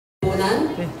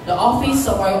the office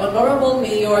of our Honorable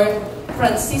Mayor,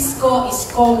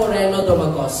 Isko Moreno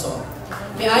Domagoso.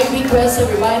 May I request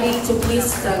everybody to please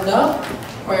stand up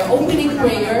for our opening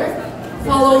prayer,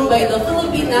 followed by the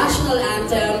Philippine National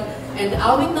Anthem and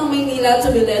Awit ng Maynila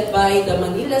to be led by the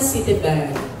Manila City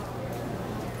Band.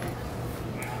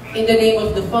 In the name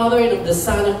of the Father, and of the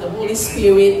Son, and of the Holy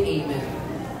Spirit, Amen.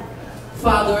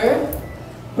 Father,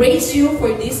 praise you for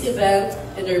this event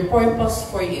and your purpose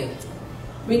for it.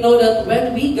 We know that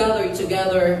when we gather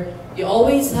together, you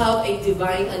always have a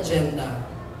divine agenda.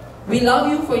 We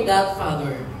love you for that,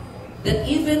 Father, that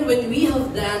even when we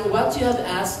have done what you have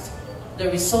asked, the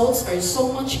results are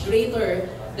so much greater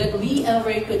than we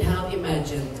ever could have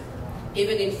imagined.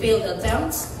 Even in failed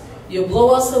attempts, you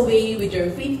blow us away with your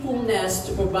faithfulness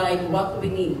to provide what we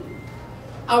need.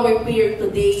 Our prayer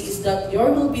today is that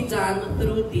your will be done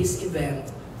through this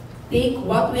event. Take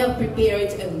what we have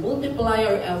prepared and multiply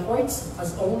our efforts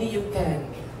as only you can.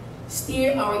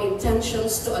 Steer our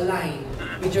intentions to align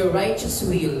with your righteous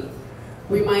will.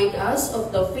 Remind us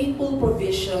of the faithful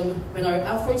provision when our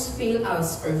efforts fail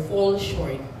us or fall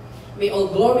short. May all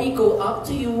glory go up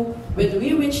to you when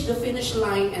we reach the finish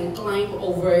line and climb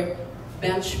over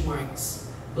benchmarks.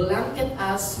 Blanket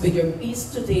us with your peace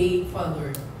today,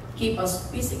 Father. Keep us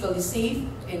physically safe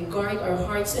and guard our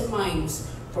hearts and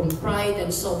minds from pride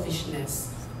and selfishness.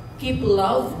 Keep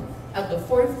love at the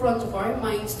forefront of our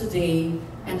minds today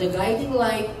and the guiding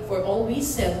light for all we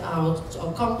set out to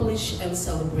accomplish and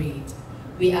celebrate.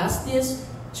 We ask this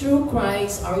through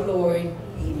Christ our Lord.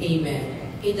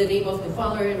 Amen. In the name of the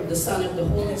Father, and of the Son, and of the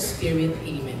Holy Spirit.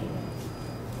 Amen.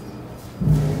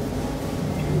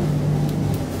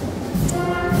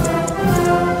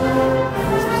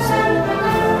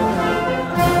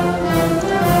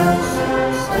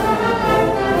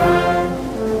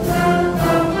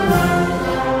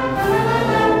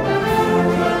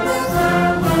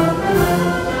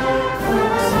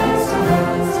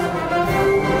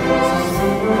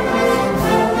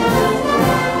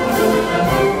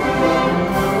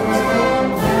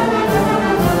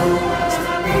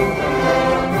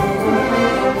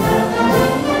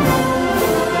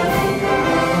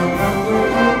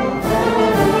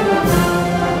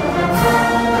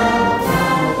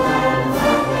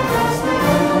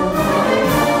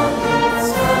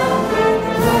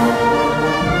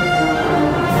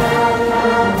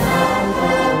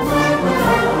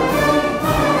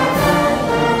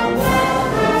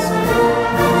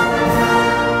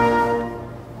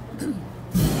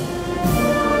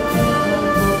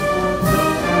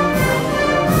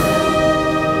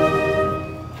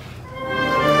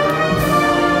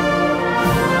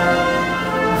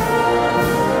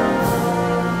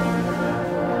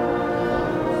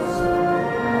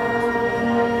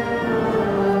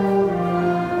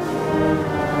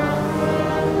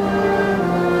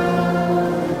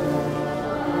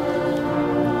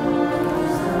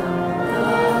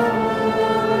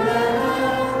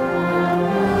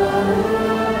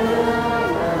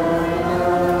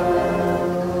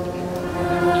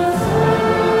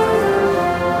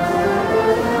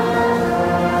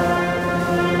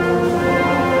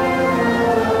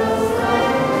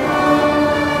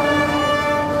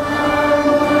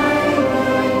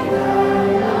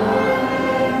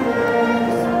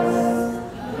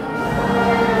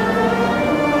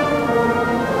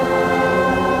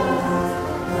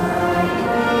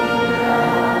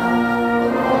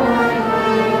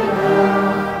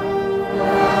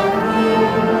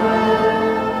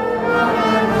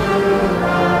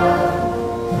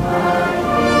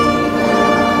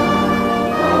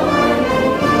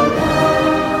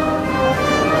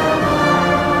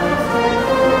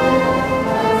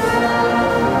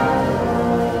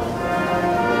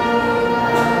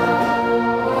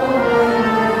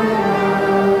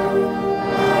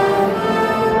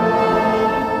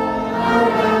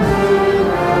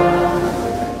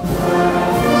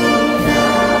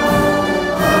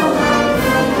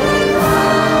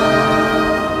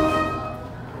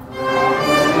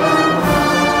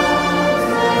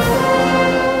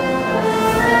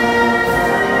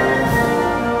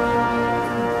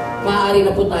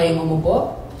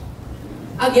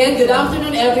 Again, good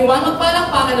afternoon everyone.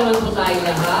 Magpalakpakan naman po tayo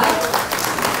lahat.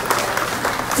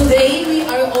 Today, we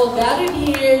are all gathered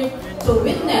here to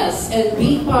witness and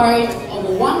be part of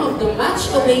one of the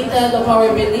much-awaited of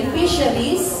our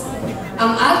beneficiaries,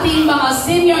 ang ating mga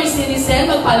senior citizen.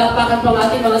 Magpalakpakan po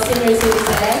ang ating mga senior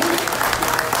citizen.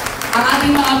 Ang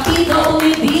ating mga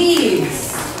PWDs.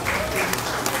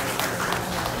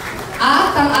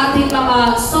 At ang ating mga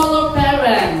solo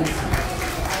parents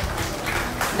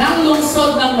ng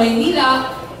lungsod ng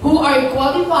Maynila who are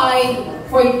qualified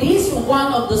for this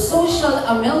one of the social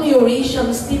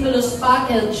amelioration stimulus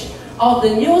package of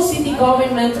the new City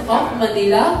Government of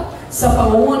Manila sa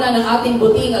pangunguna ng ating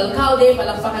buting alkalde.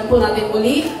 Palakpakan po natin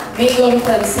muli, Mayor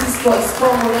Francisco Isko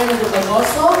Moreno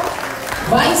Dumagoso,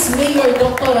 Vice Mayor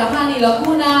Dr. Hani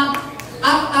Lacuna,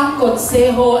 at ang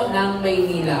Konseho ng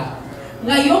Maynila.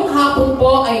 Ngayong hapon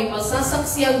po ay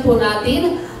masasaksiyan po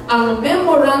natin ang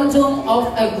Memorandum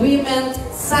of Agreement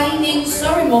Signing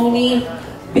Ceremony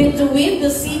between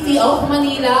the City of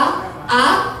Manila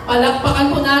at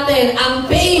palakpakan po natin ang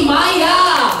PayMaya!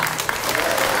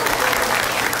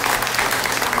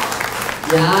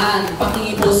 Yan,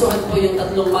 pakikipusuhan po yung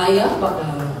tatlong Maya,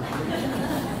 baka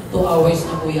 2 hours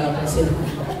na po yata sila.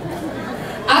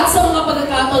 At sa mga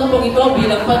pagkakataon po ito,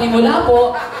 bilang panimula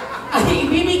po, ay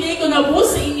ibibigay ko na po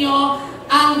sa inyo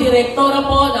ang direktora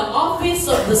po ng Office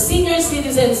of the Senior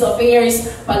Citizens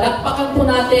Affairs. Palakpakan po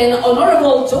natin,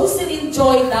 Honorable Jocelyn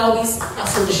Joy Dawis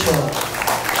Asuncion.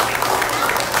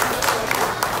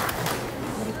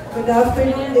 Good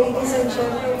afternoon, ladies and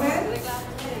gentlemen,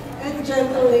 and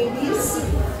gentle ladies.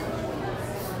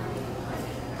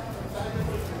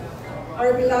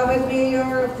 Our beloved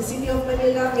Mayor of the City of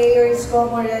Manila, Mayor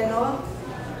Isko Moreno,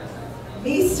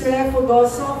 Ms.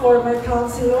 Refugoso, former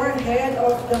Councilor, Head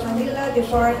of the Manila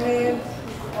Department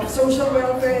of Social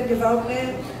Welfare and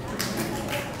Development,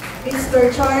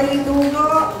 Mr. Charlie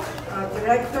Dugo,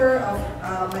 Director of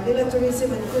Manila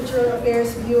Tourism and Cultural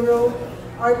Affairs Bureau,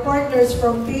 our partners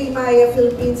from PayMaya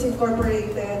Philippines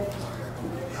Incorporated,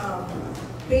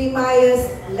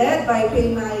 led by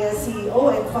PayMaya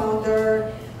CEO and founder,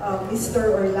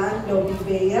 Mr. Orlando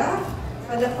Bivea.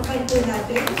 Palakpakan po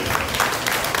natin.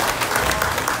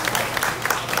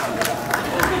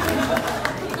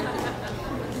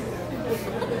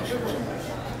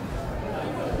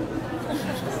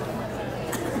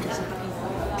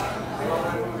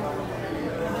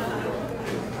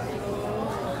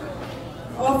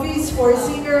 Office for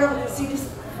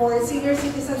Senior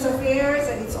Citizens Affairs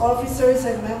and its officers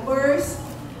and members,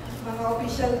 mga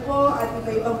opisyal po at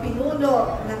iba-ibang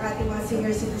pinuno ng ating mga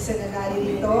senior citizen na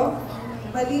naririto,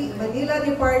 Manila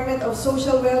Department of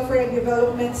Social Welfare and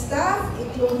Development staff,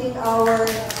 including our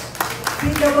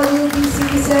PWD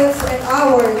citizens and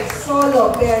our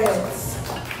solo parents.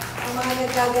 Ang mga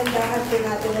nagkagandahan po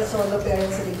natin na solo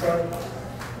parents sa likod.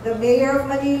 The Mayor of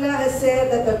Manila has said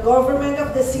that the government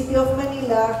of the City of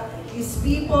Manila is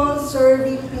people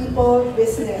serving people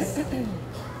business.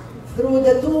 Through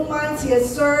the 2 months he has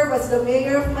served as the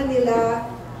Mayor of Manila,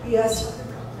 he has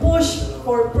pushed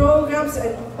for programs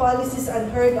and policies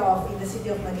unheard of in the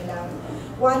City of Manila.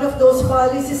 One of those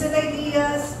policies and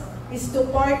ideas is to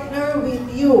partner with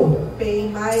you,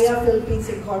 PayMaya Philippines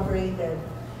Incorporated.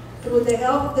 Through the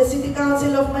help of the City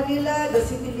Council of Manila, the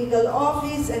City Legal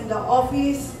Office, and the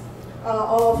Office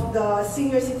of the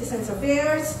Senior Citizens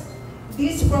Affairs,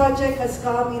 this project has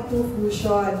come into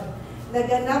fruition.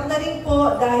 Naganap na rin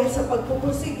po dahil sa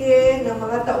pagpupursige ng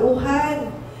mga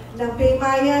tauhan ng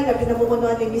PayMaya na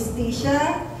pinamumunuan ni Ms.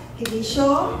 Tisha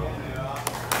Kinisho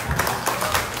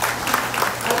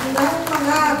at ng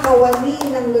mga kawani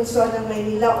ng lungsod ng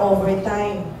Maynila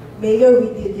overtime. Mayor,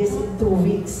 we did this in 2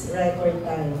 weeks, record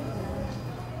time.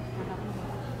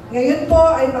 Ngayon po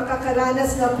ay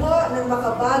makakaranas na po ng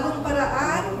makabagong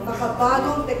paraan,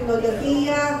 makabagong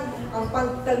teknolohiya, ang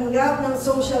pagtanggap ng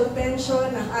social pension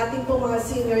ng ating po mga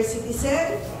senior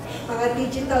citizen, mga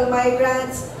digital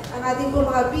migrants, ang ating po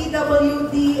mga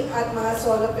PWD at mga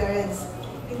solo parents.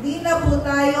 Hindi na po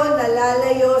tayo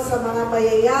nalalayo sa mga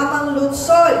mayayamang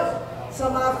lungsod sa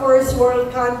mga first world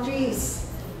countries.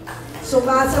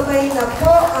 Sumasabay na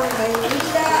po ang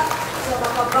Maynila sa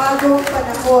makabagong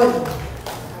panahon.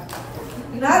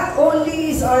 Not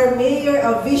only is our mayor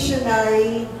a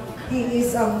visionary, he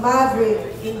is a maverick,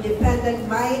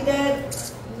 independent-minded,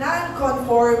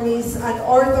 non-conformist,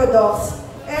 unorthodox,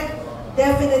 and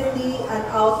definitely an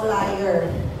outlier.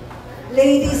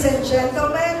 Ladies and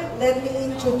gentlemen, let me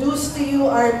introduce to you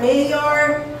our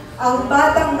mayor, ang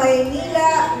Batang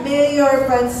Maynila, Mayor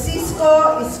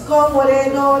Francisco Isko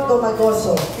Moreno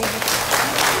Dumagoso.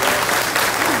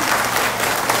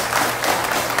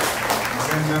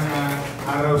 Magandang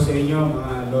araw sa inyo,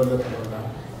 mga lolo at lola.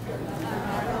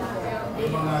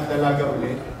 Yung mga dalaga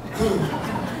ulit,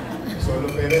 solo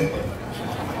parent,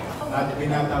 at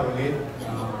binata ulit.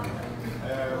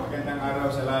 Magandang araw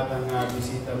sa lahat ng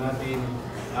bisita natin.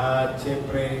 At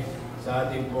siyempre, sa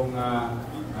ating pong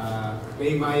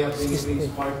PayMaya Philippines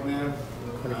partner,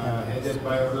 headed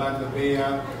by Orlando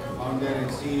Bea, founder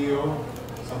and CEO,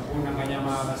 10 ng kanyang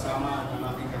mga kasama at ng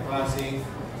ating kaklase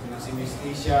na si Ms.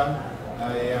 Tisha,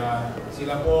 ay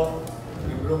sila po,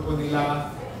 yung grupo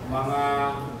nila mga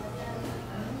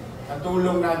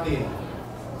katulong natin.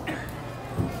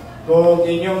 Kung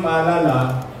inyong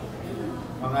maalala,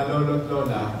 mga lolo't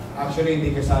lola, actually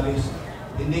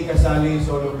hindi kasali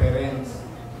solo parents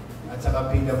at saka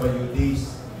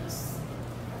PWDs.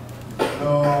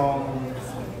 Nung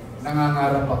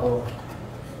nangangarap ako,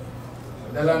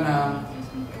 dala na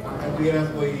ang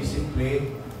katwiran ko ay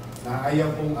simple na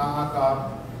ayaw kong aakap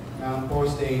ng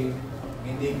posting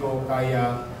hindi ko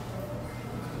kaya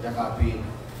yakapin.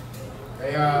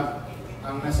 Kaya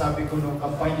ang nasabi ko nung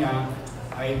kampanya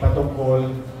ay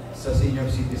patungkol sa senior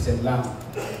citizen lang.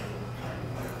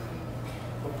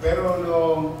 Pero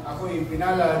nung ako'y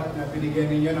pinalad na binigyan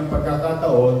ninyo ng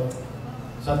pagkakataon,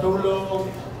 sa tulong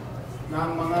ng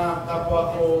mga kapwa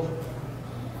ko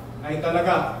na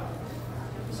italaga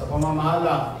sa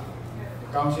pamamahala,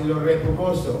 Councilor Red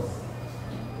Pugoso,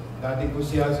 dati ko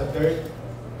siya sa 3rd,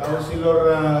 Councilor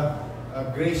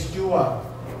Grace Chua,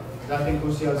 dati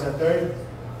ko siya sa 3rd,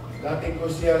 dati ko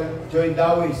siya Joy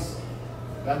Dawis,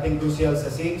 dating crucial sa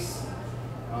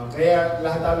 6. Kaya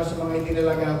lahat halos sa mga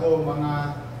itinalaga ko,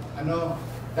 mga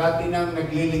dati nang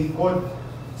naglilingkod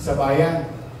sa bayan.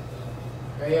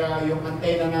 Kaya yung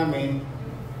antena namin,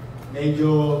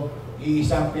 medyo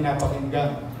iisang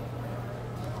pinapakinggan.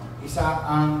 Isa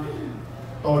ang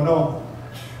tono.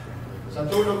 Sa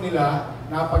tulong nila,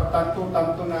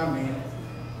 napagtanto-tanto namin,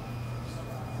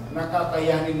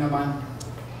 nakakayanin naman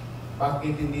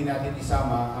bakit hindi natin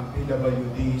isama ang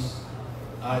PWDs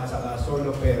at saka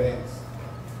solo parents.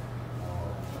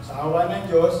 Sa awa ng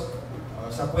Diyos,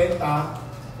 sa kwenta,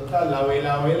 total,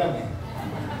 laway-laway lang eh.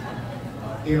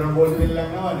 Tirable bill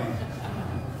lang naman eh.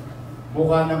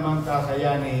 Mukha namang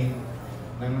kakayanin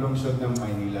ng lungsod ng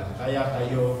Maynila. Kaya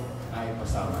kayo ay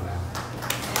pasama na.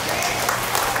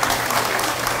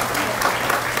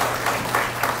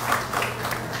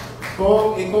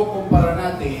 Kung ikukumpara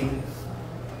natin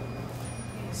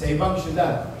sa ibang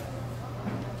syudad,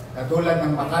 katulad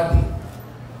ng Makati,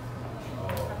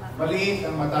 maliit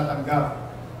ang matatanggap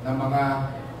ng mga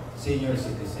senior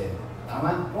citizen.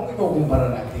 Tama? Kung ikukumpara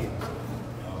natin.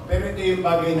 Pero ito yung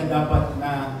bagay na dapat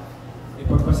na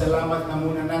ipagpasalamat na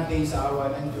muna natin sa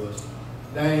awa ng Diyos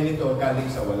dahil ito galing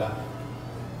sa wala.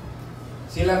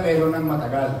 Sila meron ng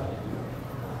matagal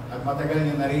at matagal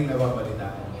nyo na rin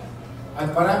nababalitaan.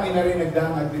 At marami na rin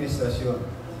nagdaang administrasyon.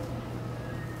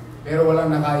 Pero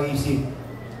walang nakaisip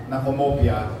na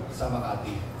kumopya sa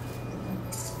Makati.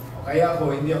 O kaya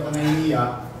ako, hindi ako nahihiya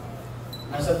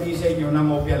na sabihin sa inyo na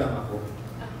ngopya lang ako.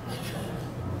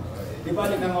 Di ba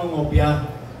rin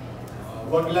nangongopya?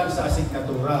 Huwag lang sa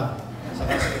asignatura, sa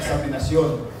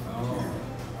eksaminasyon.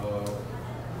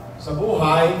 Sa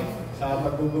buhay, sa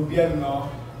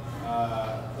paggugobyerno,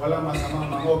 walang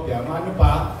masamang mangopya. Ano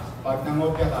pa, pag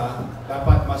nangopya ka,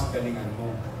 dapat mas galingan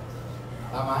mo.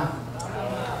 Tama?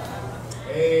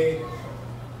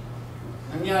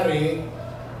 Nangyari,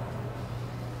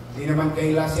 di naman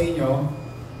kaila sa inyo,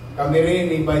 kami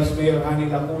rin ni Vice Mayor Hani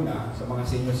Lacuna sa mga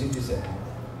senior citizen.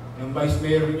 Yung Vice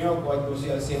Mayor nyo, kuwag ko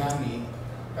si Hani,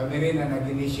 kami rin na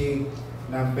nag-initiate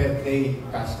ng birthday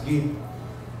cash gift.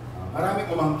 Marami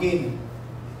umangkin.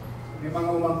 May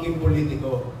mga umangkin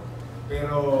politiko.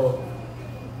 Pero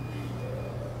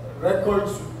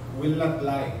records will not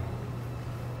lie.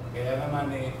 Kaya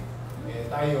naman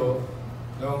tayo,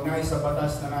 nung naisa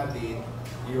batas na natin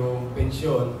yung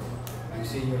pensyon ng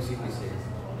senior citizen.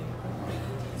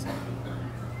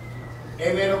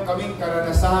 Meron kaming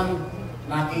karanasan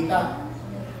nakita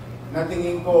na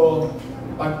tingin ko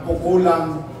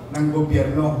pagkukulang ng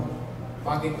gobyerno.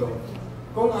 Bakit to?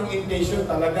 Kung ang intention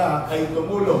talaga ay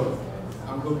tumulong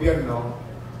ang gobyerno,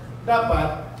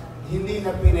 dapat hindi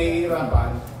na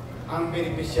pinahihirapan ang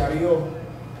benepisyaryo.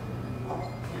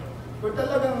 Kung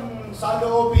talagang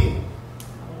saloobin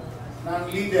ng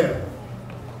leader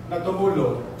na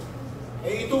tumulong,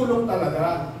 itulong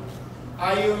talaga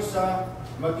ayon sa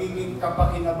magiging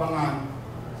kapakinabangan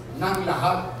ng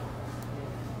lahat.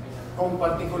 Kung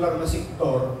partikular na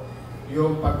sektor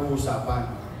yung pag-uusapan.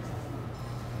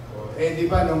 Di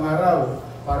ba nung araw,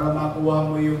 para makuha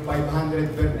mo yung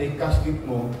 500 birthday cash gift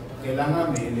mo,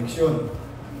 kailangan may eleksyon.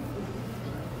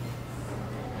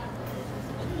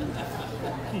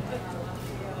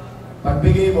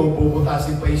 Pagbigay mo,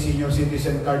 bubutasin pa yung senior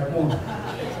citizen card mo.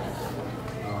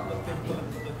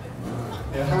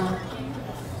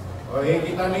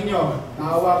 Kita ninyo,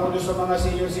 naawa ko doon sa mga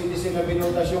senior citizen na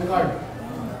binutas yung card.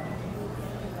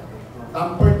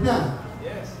 Tampered na.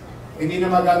 Hindi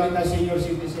na magamit ng senior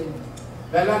citizen.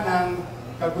 Dala ng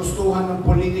kagustuhan ng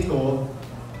politiko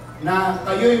na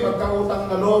kayo'y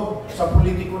magkautang na loob sa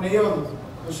politiko na yon.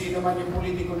 Kung sino man yung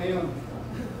politiko na yon.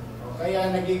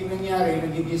 Kaya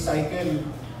nagiging cycle,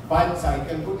 bad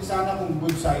cycle, kundi sana kung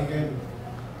good cycle.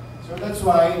 So that's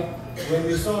why, when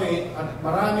we saw it, at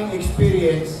maraming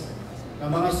experience ng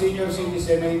mga senior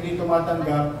citizen na hindi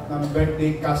tumatanggap ng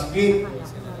birthday cash gift.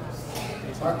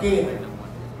 Bakit?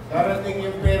 Darating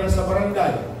yung pera sa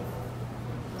barangay.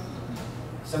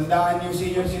 100 yung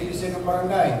senior citizen ng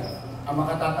barangay. Ang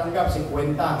makatatanggap, 50.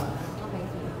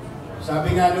 Sabi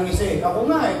nga nung isa, ako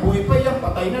nga buhay pa yan,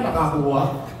 patay na,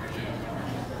 nakakuha.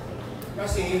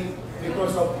 Kasi,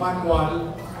 because of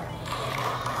manual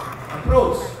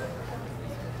approach.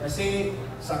 Kasi,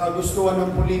 sa kagustuhan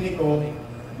ng politiko,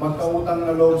 magkautang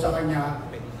na loob sa kanya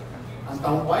ang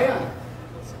taong bayan.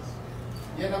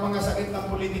 Yan ang mga sakit ng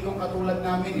politikong katulad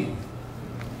namin eh.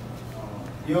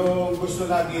 Yung gusto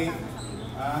lagi,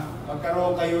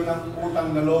 magkaroon kayo ng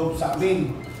utang na loob sa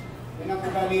amin. Yan ang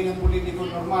ugali ng politiko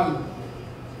normal.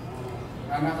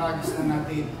 Nakagis na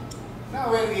natin. Now,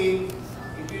 wherein,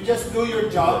 if you just do your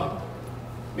job,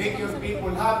 make your people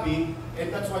happy, and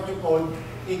that's what you call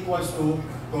equals to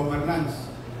governance.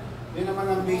 Yan naman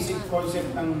ang basic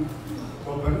concept ng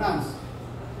governance.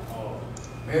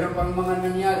 Meron pang mga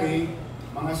nangyari,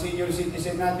 mga senior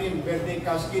citizen natin, birthday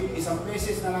cash gift, isang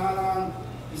beses na lang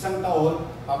isang taon,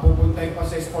 papupuntay pa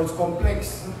sa sports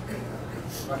complex.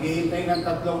 Maghihintay ng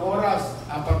 3 oras,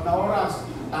 4 na oras,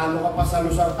 talo ka pa sa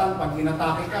lusartan pag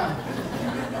inatake ka.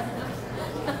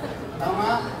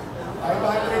 Tama?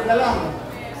 500 na lang.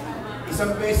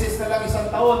 Isang beses na lang isang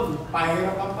taon,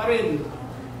 pahirapan pa rin.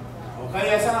 O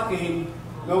kaya sa akin,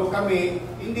 nung kami,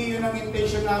 hindi yun ang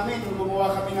intention namin nung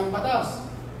gumawa kami ng batas.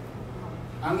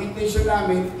 Ang intention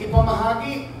namin,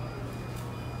 ipamahagi,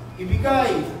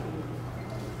 ibigay.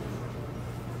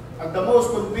 At the most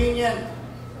convenient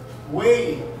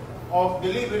way of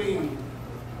delivering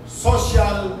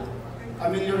social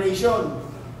amelioration.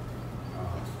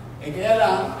 Kaya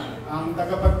lang, ang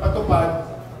tagapagpatupad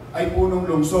ay punong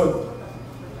lungsod.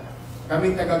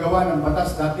 Kami tagagawa ng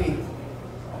batas dati.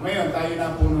 Ngayon, tayo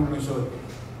na punong lungsod.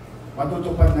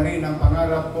 Matutupad na rin ang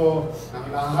pangarap ko ng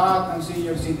lahat ng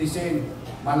senior citizen,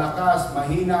 malakas,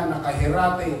 mahina,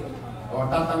 nakahirate, o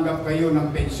tatanggap kayo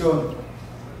ng pensyon.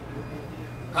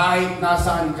 Kahit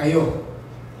nasaan kayo.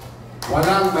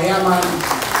 Walang mayaman,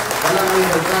 walang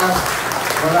middle class,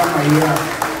 walang mahirap.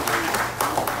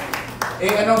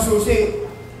 Anong susi?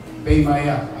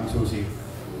 Paymaya ang susi.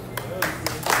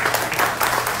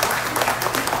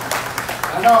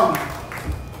 Ano?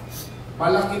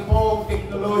 Malaki pong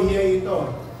teknolohiya ito.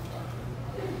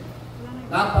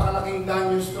 Napakalaking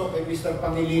danyos to kay Mr.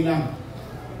 Pangilinan.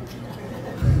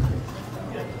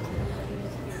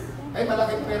 Ay,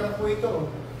 malaking pera po ito.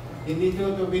 Hindi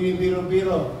ito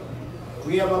binibiro-biro.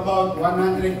 We have about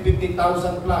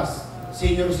 150,000 plus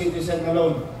senior citizen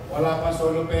alone. Wala pa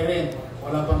solo parent.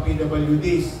 Wala pang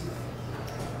PWDs.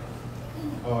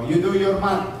 Oh, you do your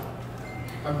math.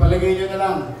 Pagpalagay nyo na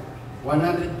lang,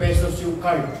 100 pesos yung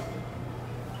card.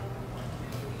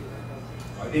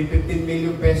 O, di 15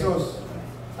 million pesos.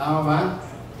 Tama ba?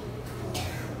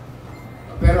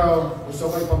 Pero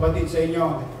gusto ko ipabatid sa inyo,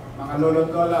 mga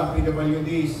lolo't lola,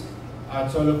 PWDs, at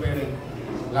solo parent.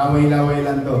 Laway-laway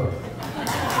lang to.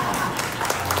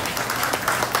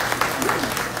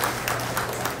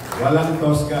 Walang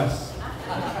tosgas.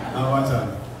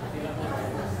 Awasan.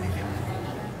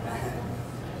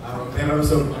 Pero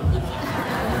so,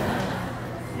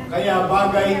 kaya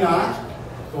bagay na,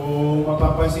 kung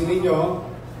mapapansin ninyo,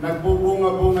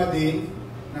 nagbubunga-bunga din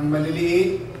ng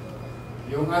maliliit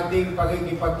yung ating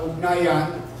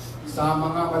pakikipag-ugnayan sa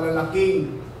mga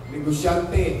malalaking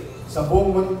negosyante sa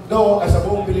buong mundo, sa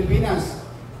buong Pilipinas.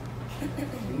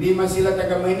 Hindi man sila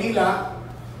taga Maynila,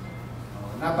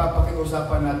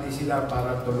 napapakiusapan natin sila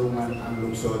para tulungan ang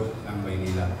lungsod ng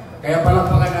Maynila. Kaya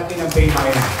palakpakan natin ang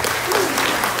Paymaya.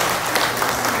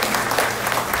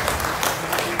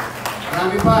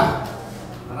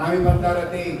 Marami pa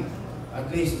darating. At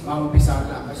least, maumpisa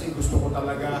lang. Kasi gusto ko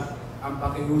talaga ang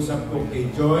pakiusap ko kay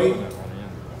Joy,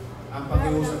 ang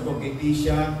pakiusap ko kay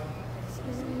Tisha,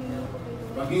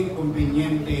 maging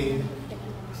kumbinyente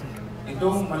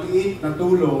itong maliit na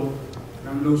tulong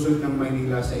ng lungsod ng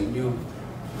Maynila sa inyo.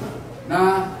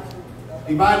 Na,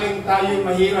 ibaling tayo'y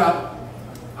mahirap,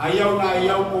 ayaw na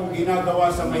ayaw kung ginagawa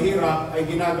sa mahirap ay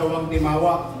ginagawang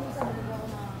timawa.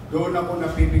 Doon ako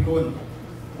napipikon.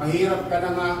 Mahirap ka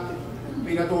na nga,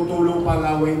 pinatutulong pa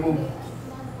laway mo.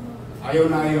 Ayaw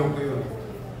na ayaw kayo.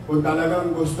 Kung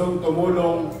talagang gustong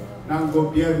tumulong ng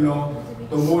gobyerno,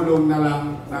 tumulong na lang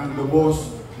ng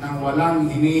lubos ng walang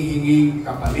hinihinging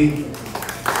kapalit.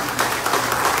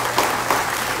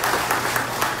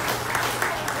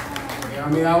 Kaya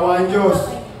may awa ang Diyos.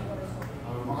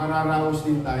 makararaos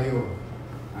din tayo.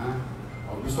 Ha?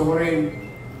 O gusto ko rin,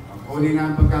 kunin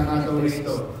na ang pagkakataon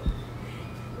nito.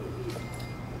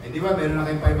 Eh di ba, meron na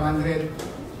kayo 500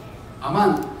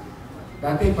 aman.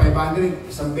 Dati 500,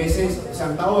 isang beses,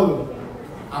 isang taon.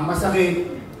 Ang masakit,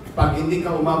 pag hindi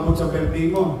ka umabot sa birthday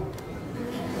mo.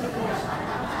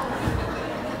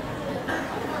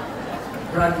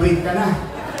 Graduate ka na.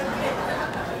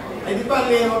 Eh di ba,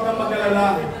 Leo, huwag kang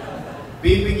mag-alala.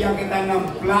 Bibigyan kita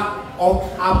ng plaque of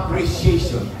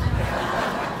appreciation.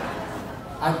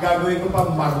 At gagawin ko pa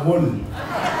marmol.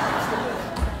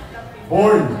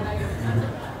 Born.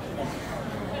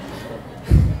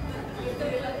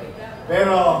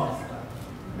 Pero,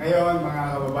 ngayon mga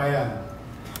kababayan,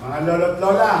 mga lolo't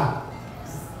lola,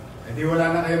 hindi wala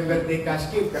na kayong birthday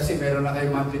cash gift kasi meron na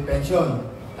kayong monthly pension.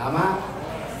 Tama?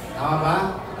 Tama ba?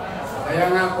 Kaya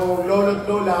nga kung lolo't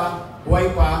lola,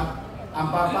 buhay pa, ang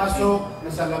papasok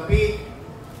na salapi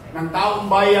ng taong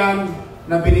bayan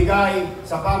na binigay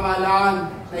sa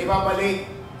pamahalaan na ibabalik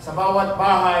sa bawat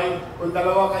bahay, kung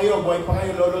dalawa kayo, buhay pa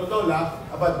kayo, lolo't lola,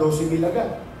 about 12,000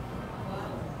 agad.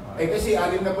 Eh kasi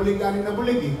 6 na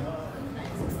bulig eh.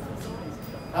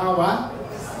 Tama ba?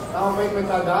 Tama ba yung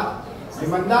mentada?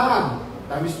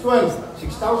 500 times 12,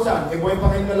 6,000. Eh buhay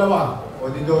pa kayong dalawa. O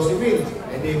di 12,000.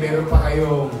 Eh di meron pa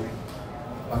kayong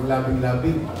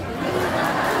panglabing-labing.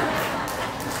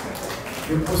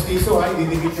 Yung postiso ay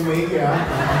didikit nyo maigi ha.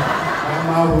 Para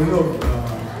mahulog.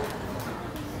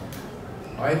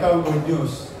 O ito ang good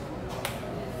news.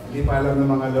 Hindi pa alam ng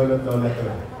mga lolo't lola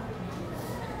to.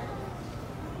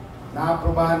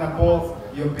 Naaprobahan na po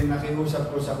yung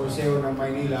pinakiusap ko sa Kuseo ng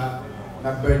Maynila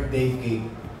na birthday cake.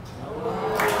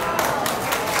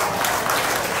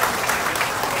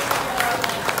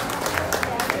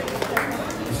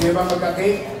 Gusto niyo ba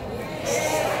magka-cake?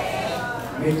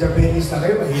 May Japanese na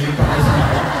kayo, mahilig pa kayo sa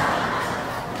mga.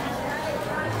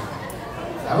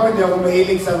 Ako, hindi ako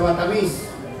mahilig sa mga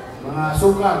tamis, mga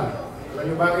sukal. Alam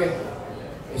niyo bakit?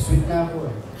 Eh, sweet na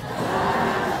ako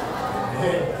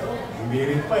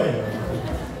Umirit pa eh.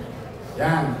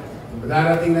 Yan.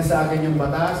 Darating na sa akin yung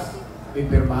batas,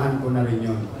 pipirmahan ko na rin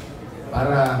yun.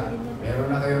 Para meron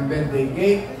na kayong birthday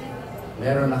cake,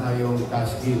 meron na kayong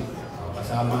cash gift.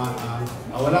 Kasama,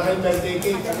 wala kayong birthday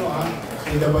cake,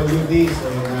 CWD, so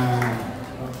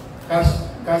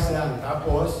cash lang.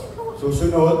 Tapos,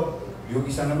 susunod, yung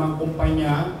isa namang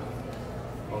kumpanya,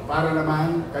 para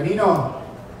naman, kanino?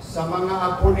 Sa mga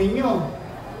apo ninyo.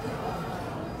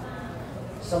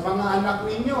 Sa mga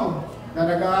anak ninyo na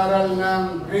nag-aaral ng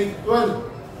grade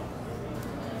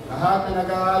 12, lahat na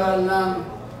nag-aaral ng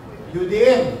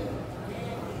UDM,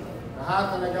 lahat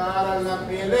na nag-aaral ng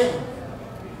PLM.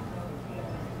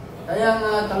 Kaya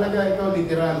nga talaga ito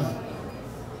literal.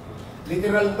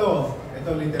 Literal to.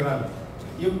 Ito literal.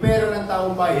 Yung pera ng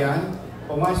taong bayan,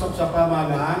 pumasok sa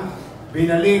pamahalaan,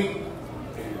 binalik,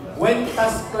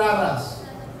 cuentas claras.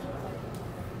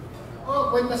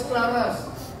 Oh, cuentas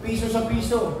claras. Piso sa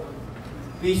piso.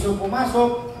 Piso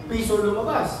pumasok, piso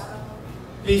lumabas.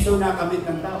 Piso nakamit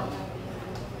ng tao.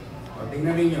 O,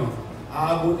 tingnan ninyo,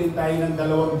 aabutin tayo ng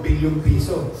 2 bilyong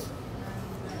piso.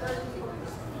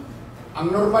 Ang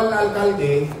normal na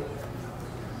alkalde,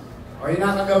 o yung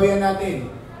nakagawian natin,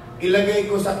 ilagay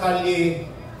ko sa kalye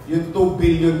yung 2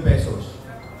 billion pesos.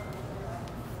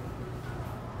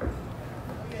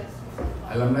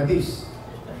 Alam na this.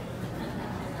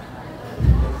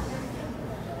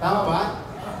 Tama ba?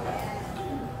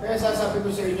 Kaya sasabi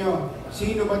ko sa inyo,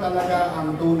 sino ba talaga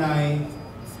ang tunay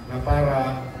na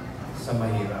para sa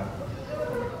mahirap?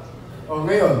 O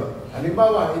ngayon,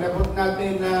 halimbawa, inabot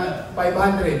natin na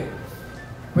 500.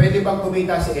 Pwede bang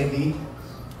kumita si Eddie?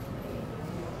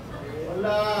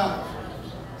 Wala.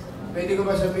 Pwede ko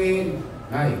ba sabihin,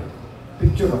 Nay,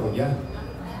 picture ako dyan.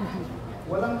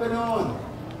 Walang ganon.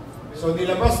 So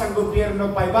nilabas ng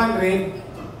gobyerno 500,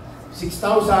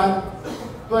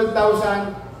 6,000,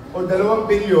 12,000 o 2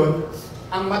 bilyon,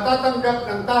 ang matatanggap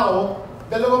ng tao,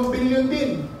 2 bilyon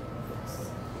din.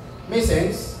 May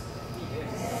sense?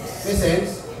 May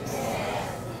sense?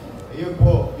 Ayun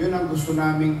po, yun ang gusto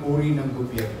naming uri ng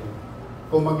gobyerno.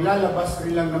 Kung maglalabas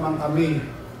rin lang naman kami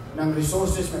ng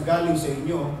resources na galing sa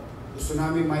inyo, gusto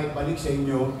namin maibalik sa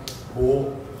inyo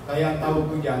buo. Kaya ang tawag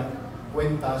ko dyan,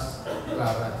 cuentas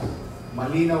claras.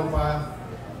 Malinaw pa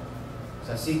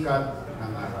sa sikat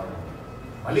ng araw.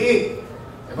 Maliit.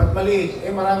 Eh, ba't maliit?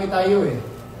 Eh, marami tayo eh.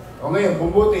 O ngayon,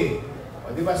 bumuti.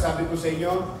 O di ba sabi ko sa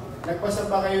inyo,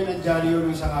 nagpasa ba kayo ng dyaryo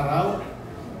ng isang araw?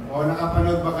 O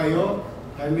nakapanood ba kayo?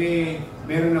 Kami,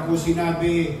 meron ako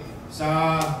sinabi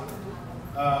sa,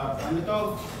 ano to?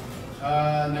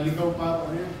 Naligaw pa,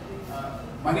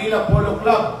 Manila Polo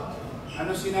Club.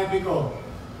 Ano sinabi ko?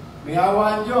 May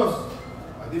awa ang Diyos.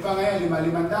 O, di ba ngayon,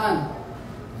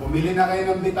 5,500. Bumili na kayo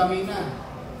ng vitamina.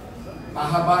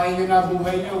 Pahabain nyo na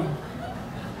buhay nyo.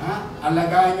 Ha?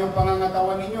 Alagaan nyo ang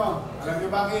pangangatawan ninyo. Alam nyo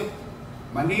bakit?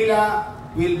 Manila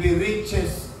will be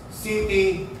richest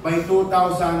city by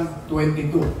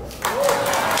 2022.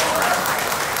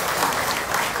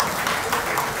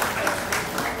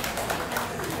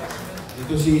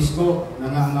 Ito si Isko,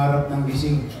 nangangarap ng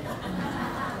gising.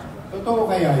 Totoo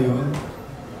kaya yun?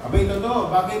 Abay,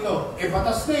 totoo. Bakit ito?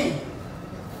 Batas na eh.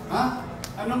 Ha?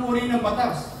 Anong uri ng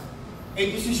batas?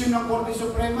 Desisyon ng Korte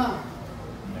Suprema.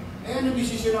 Anong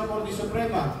desisyon ng Korte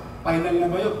Suprema? Final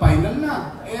na ba yun? Final na.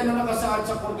 Ano nakasaad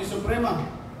sa Korte Suprema?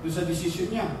 Doon sa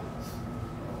desisyon niya.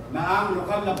 Na ang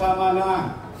lokal na pamahalaan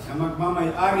na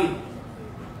magmamay-ari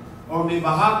o may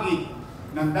bahagi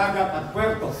ng dagat at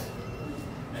puerto,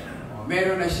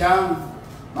 meron na siyang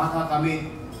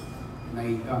makakamit na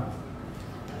income.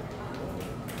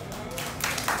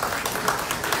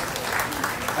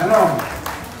 Ano?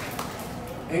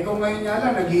 Kung ngayon nga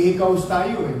lang, naghihikaws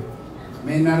tayo eh.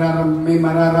 May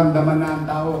mararamdaman na ang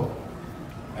tao.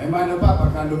 Mano pa,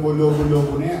 pagka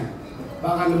lumulobo-lobo na yan.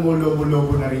 Baka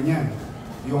lumulobo-lobo na rin yan.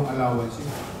 Yung allowance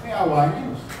yun. Awa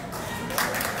niyo.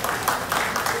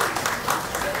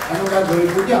 Ano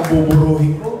gagawin ko dyan?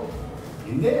 Buburuhin ko?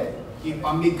 Hindi.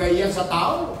 Ipamigay yan sa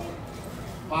tao.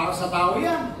 Para sa tao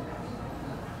yan.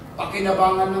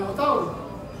 Pakinabangan ng tao.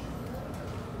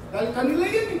 Dahil kanila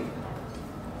yan eh.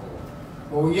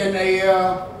 Kung yan ay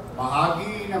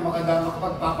bahagi na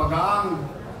makapagpapagaang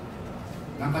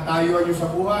ng katayuan nyo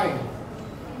sa buhay,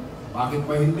 bakit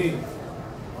pa hindi?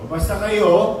 O basta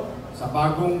kayo, sa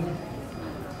bagong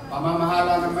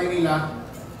pamamahala ng Maynila,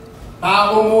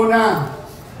 tao muna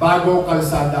bago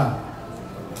kalsada.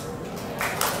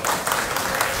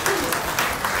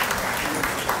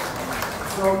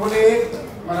 So muli,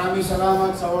 maraming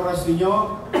salamat sa oras ninyo.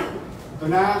 Ito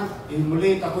na,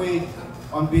 muli ako'y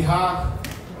on behalf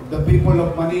of the people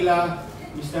of Manila,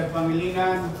 Mr.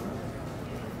 Pangilinan,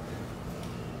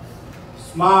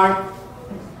 Smart,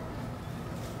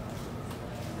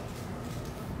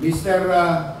 Mr.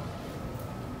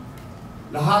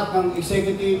 Lahat ng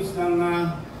executives ng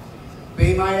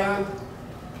Paymaya,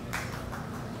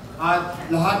 at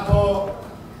lahat po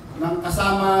ng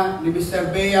kasama ni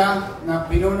Mr. Bea na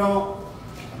pinuno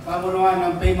at pamunuan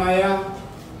ng Paymaya.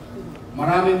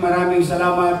 Maraming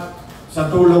salamat sa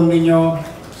tulong ninyo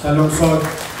sa lungsod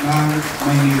ng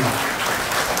Maynila.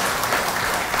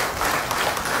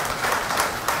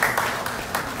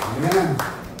 Ayan,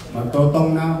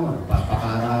 magtotong na ako,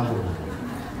 papakara ako.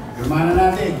 Gumana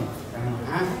natin.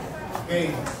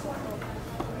 Okay.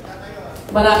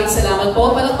 Maraming salamat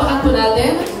po. Palakpakan po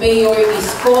natin, Mayor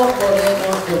Isko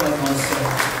Moreno Lumanoso.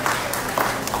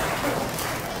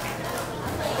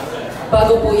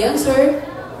 Bago po yan, sir,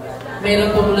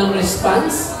 meron po ng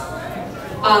response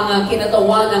ang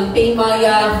kinatawan ng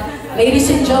Paymaya. Ladies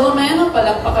and gentlemen,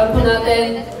 palakpakan po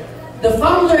natin the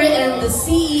founder and the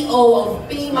CEO of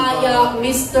Paymaya,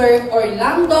 Mr.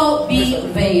 Orlando B.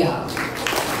 Vea.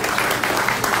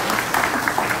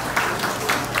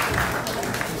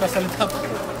 Sasalita ko.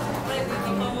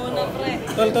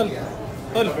 Tol.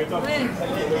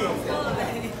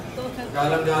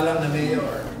 Galang-galang na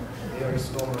Mayor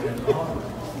Isko,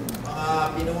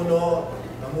 mga pinuno,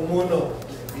 namumuno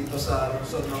dito sa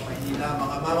lungsod ng Maynila,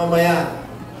 mga mamamayan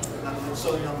ng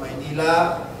lungsod ng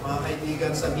Maynila, mga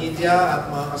kaibigan sa media at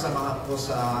mga kasamahan ko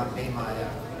sa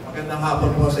Paymaya. Magandang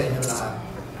hapon po sa inyo lahat.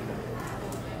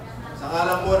 Sa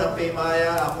ngalan po ng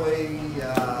Paymaya,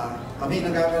 kami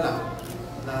nagagalang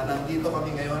na nandito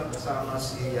kami ngayon kasama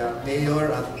si Mayor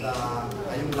at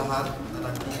kayong lahat na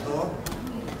nandito.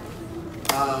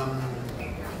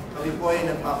 Kami po ay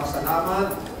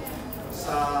nagpapasalamat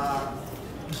sa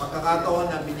pagkakataon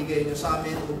na binigay nyo sa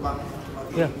amin upang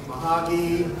maging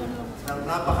bahagi ng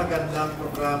napakagandang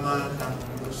programa ng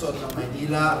lungsod ng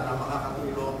Maynila na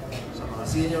makakatulong sa mga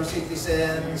senior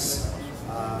citizens,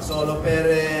 solo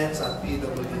parents at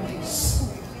PWDs.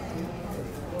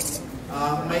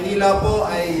 Maynila po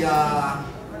ay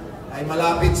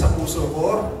malapit sa puso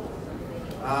ko.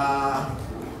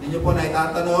 Hindi nyo po na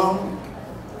itatanong,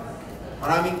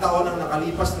 maraming taon ang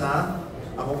nakalipas na.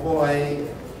 Ako po ay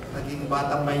naging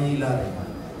batang Maynila rin.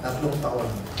 3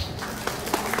 taon.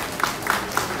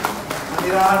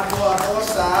 Nanirahan po ako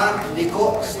sa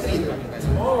Liko Street.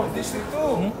 District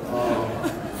 2.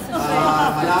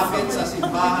 Malapit sa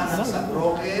simbahan ng San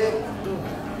Roque.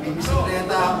 May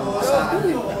bisikleta ako sa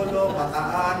Antipolo,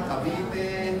 Bataan,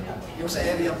 Cavite, yung sa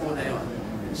area po na yun.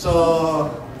 So,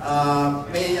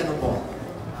 may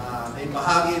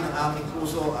bahagi ng aming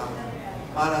puso ang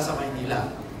para sa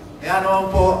Maynila. Kaya naman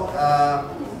po,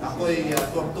 ako'y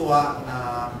tuwang-tuwa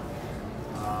na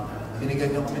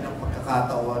binigyan niyo kami ng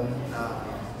pagkakataon na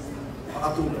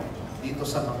makatulong dito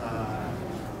sa mga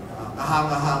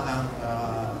kahanga-hangang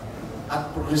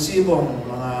at progresibong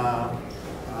mga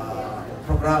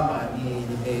programa ni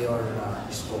Mayor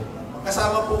Isko.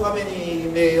 Magkasama po kami ni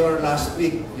Mayor last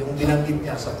week, yung binanggit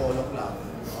niya sa Polo Club.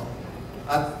 No?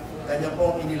 At kanya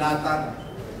pong inilatag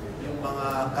yung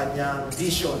mga kanyang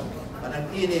vision,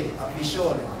 panaginip,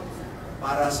 ambisyon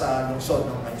para sa lungsod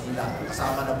ng Manila.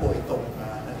 Kasama na po itong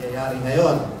nangyayari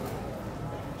ngayon.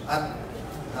 At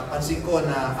napansin ko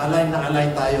na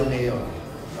align tayo ngayon.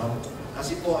 No?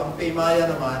 Kasi po ang Paymaya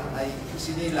naman ay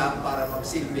sinilang para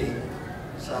magsilbi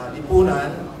sa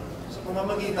lipunan sa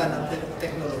pamamagitan ng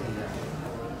teknolohiya.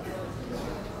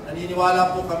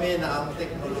 Naniniwala po kami na ang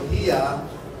teknolohiya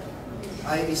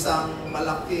ay isang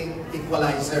malaking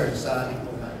equalizer sa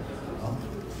lipunan. No?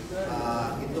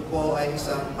 Ito po ay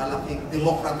isang malaking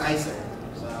democratizer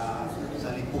sa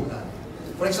lipunan.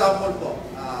 For example po,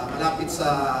 malapit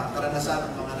sa karanasan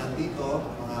ng mga nandito,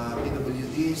 mga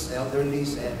PWDs,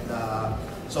 elderlies, and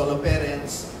solo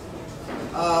parents,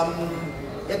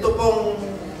 ito pong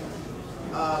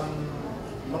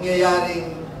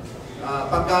mangyayaring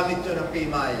paggamit nyo ng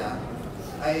Paymaya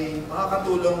ay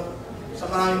makakatulong sa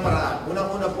maraming paraan.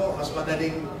 Unang-una po, mas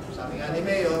madaling, sabi nga ni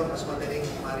Mayor, mas madaling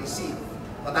ma-receive,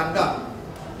 matanggap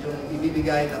yung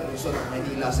ibibigay ng lungsod ng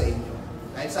Manila sa inyo.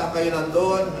 Kahit saan kayo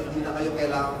nandun, hindi na kayo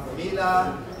kailangang pumila,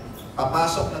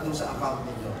 papasok na dun sa account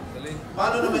ninyo.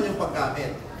 Paano naman yung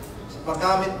paggamit? Sa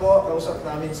paggamit po, kausap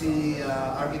namin si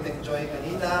Architect Joy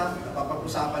kanina,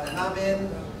 napapag-usapan na namin.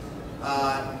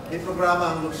 May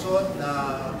programa ang lungsod na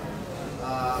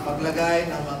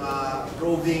maglagay ng mga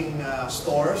roving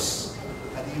stores.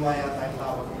 Kadiwa yata yung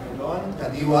tawag ko doon.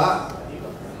 Kadiwa.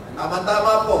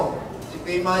 Tama-tama po. Si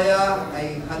Paymaya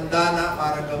ay handa na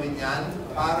para gawin yan.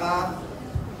 Para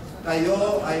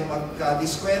kayo ay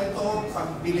magka-diskwento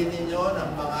pagbili ninyo ng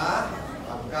mga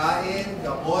pagkain,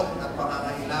 gamot at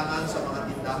pangangailangan sa mga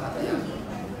tindahan yan.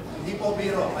 Hindi po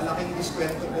biro. Malaking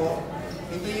diskwento po.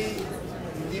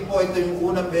 Hindi po ito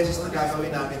yung unang beses na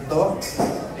gagawin namin to.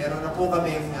 Meron na po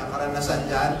kami karanasan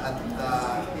dyan at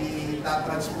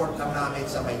itatransport lang namin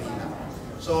sa Maynila.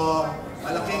 So,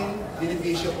 malaking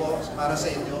benepisyo po para sa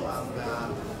inyo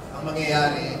ang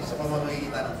mangyayari sa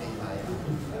pamamagitan ng Paymaya.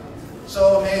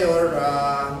 So, Mayor,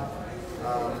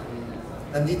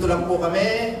 nandito lang po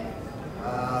kami.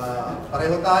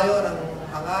 Pareho tayo ng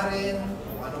hangarin.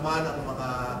 Kung ano man ang mga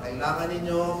kailangan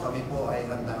ninyo, kami po ay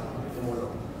handang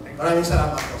tumulong. Maraming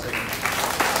salamat po sa inyo.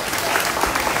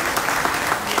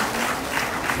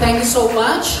 Thank you so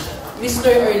much,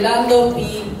 Mr. Orlando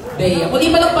P. Bea. Muli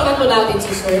malakpakan po natin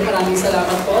si Sir. Maraming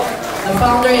salamat po. The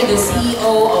founder and the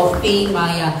CEO of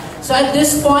Paymaya. So at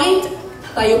this point,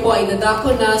 tayo po ay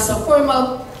dadako na sa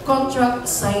formal contract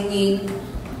signing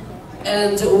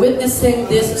and witnessing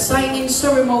this signing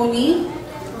ceremony.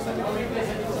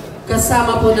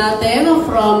 Kasama po natin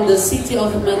from the City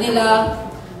of Manila,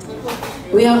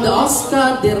 we have the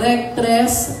OSCA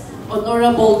Directress,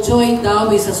 Honorable Joy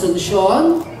Dawis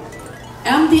Asuncion,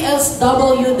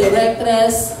 MDSW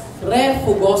Directress Re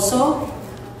Fugoso.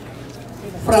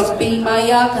 From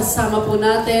Paymaya, kasama po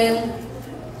natin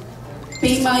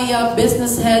Paymaya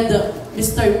Business Head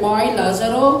Mr. Mar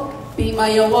Lazaro,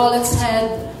 Paymaya Wallets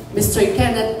Head Mr.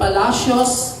 Kenneth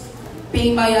Palacios,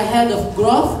 Paymaya Head of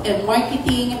Growth and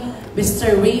Marketing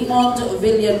Mr. Raymond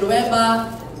Villanueva,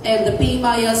 and the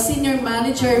Paymaya Senior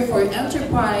Manager for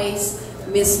Enterprise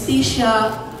Ms.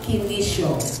 Tisha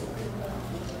Kinisio.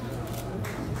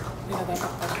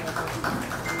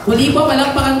 Muli po,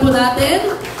 palakpakan po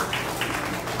natin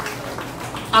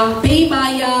ang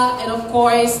Paymaya and of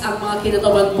course, ang mga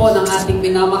kinatuban po ng ating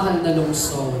minamahal na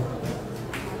lungsod.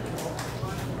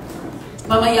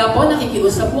 Mamaya po,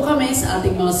 nakikiusap po kami sa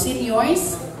ating mga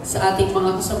seniors, sa ating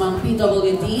mga kasamang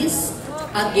PWDs,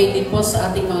 at gayon din po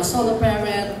sa ating mga solo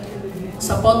parent.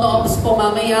 Sa photo ops po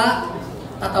mamaya,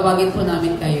 tatawagin po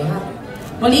namin kayo. Ha?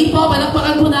 Muli po,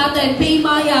 palakpakan po natin,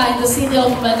 Paymaya in the City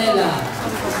of Manila.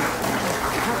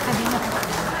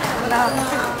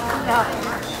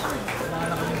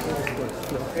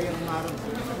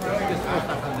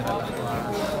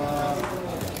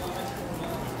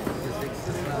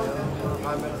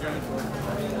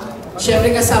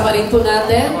 Siyempre kasama rin po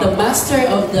natin, the Master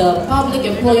of the Public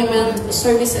Employment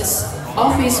Services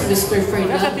Office, Mr.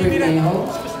 Fernando Bermeo.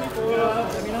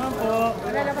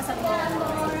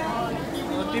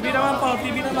 TV naman po,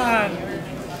 TV naman.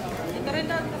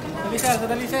 Dali sir,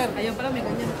 sadali sir. Ayun pala, may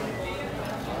ganyan.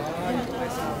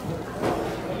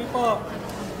 Dali po.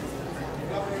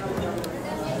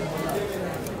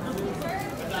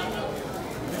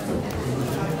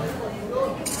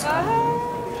 Si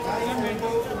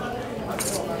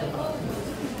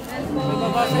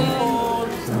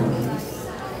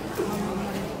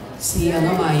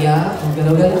Maya, ang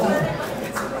galaw-galaw ka.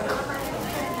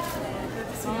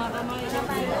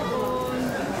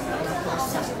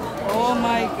 Oh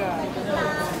my God.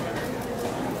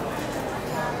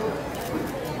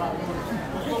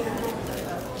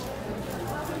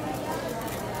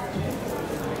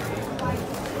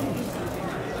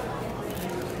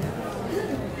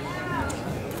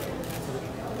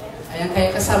 Ayan,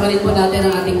 kaya kasama rin po natin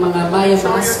ang ating mga Maya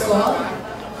Isko.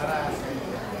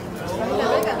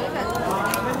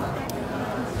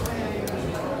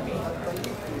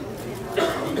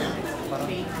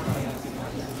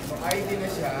 ID na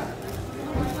siya.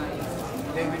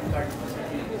 Debit card.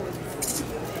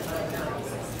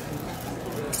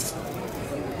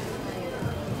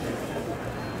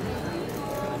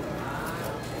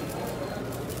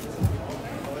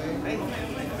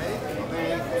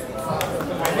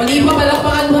 Muli pa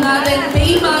palakpakan po natin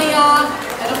kay Maya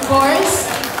and of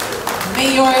course,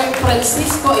 Mayor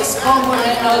Francisco Isko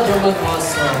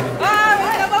Dumagoso.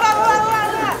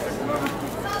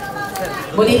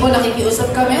 Muli po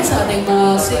nakikiusap kami sa ating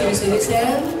mga senior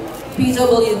citizen,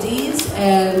 PWDs,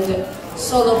 and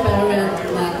solo parent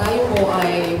na tayo po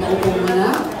ay maupo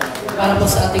muna para po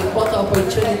sa ating photo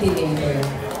opportunity later.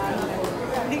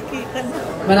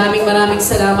 Maraming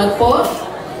salamat po.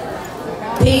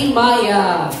 Hey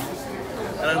Maya!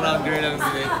 Parang longer lang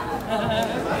din.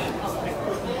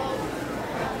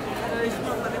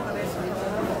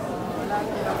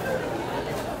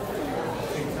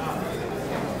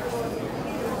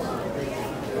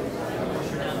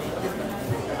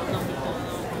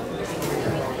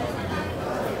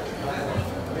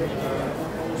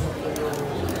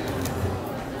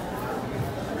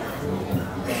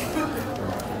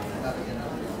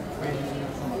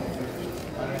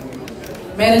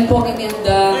 Meron po kanyang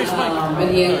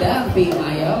merienda, Hey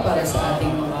Maya, para sa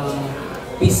ating mga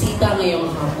bisita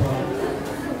ngayong hapon.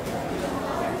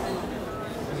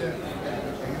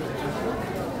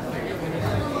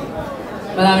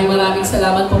 Maraming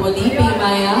salamat po muli, Hey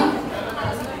Maya.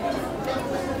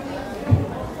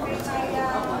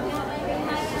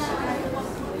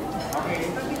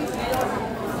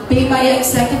 Hey Maya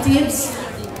Executives.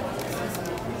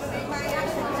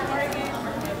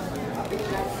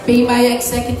 Hey Maya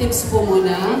Executives po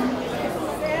muna.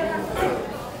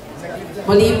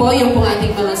 Muli po yung pong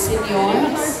ating mga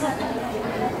seniors.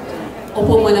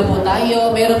 Upo muna po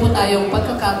tayo. Meron po tayong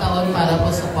pagkakataon para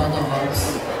po sa photo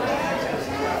ops.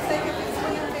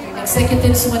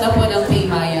 Executives muna po ng Hey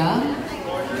Maya.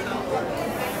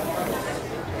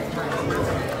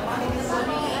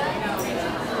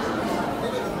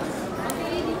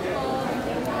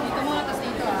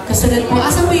 Kasunod po,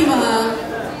 asan po yung mga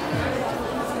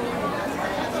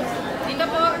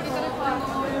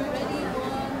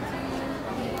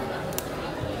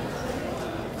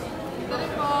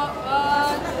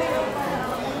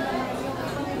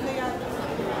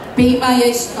Hey Maya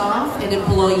staff and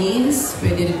employees,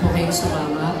 pwede rin po kayong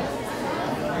sumama.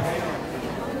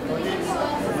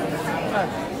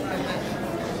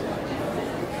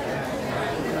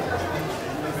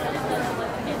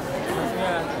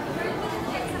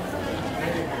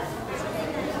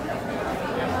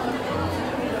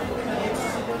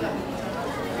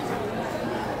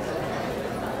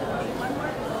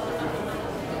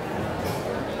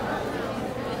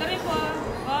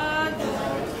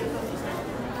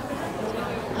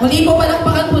 Muli po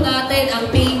palakpakan po natin ang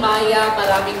Hey Maya.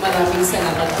 Maraming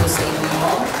salamat po sa inyo.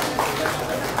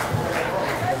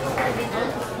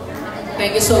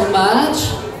 Thank you so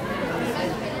much.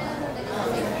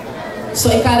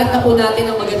 So ikalat na po natin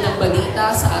ang magandang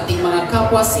balita sa ating mga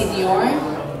kapwa senior,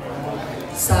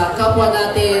 sa kapwa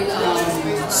natin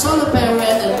solo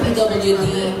parent and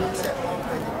PWD,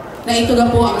 na ito na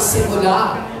po ang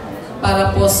simula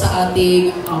para po sa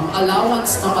ating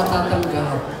allowance na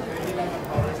matatanggap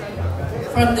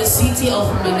from the City of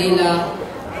Manila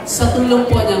sa tulong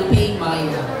po ng Hey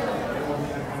Maya.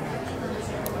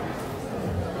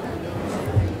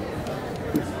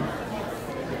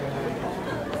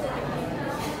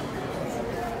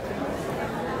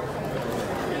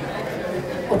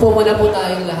 Upo muna po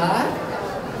tayong lahat.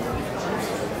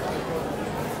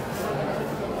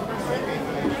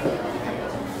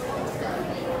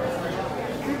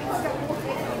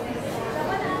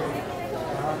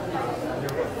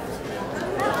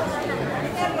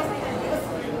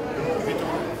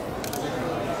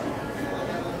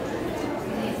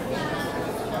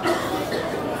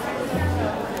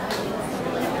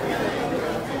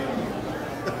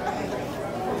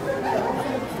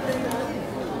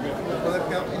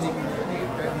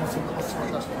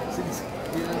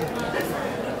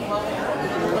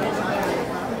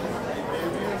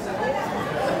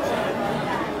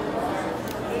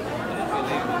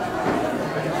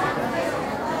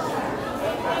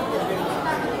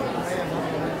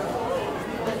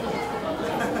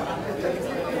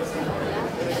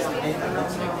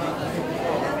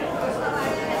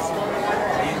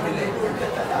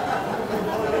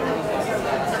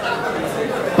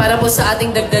 para po sa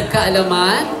ating dagdag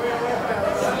kaalaman,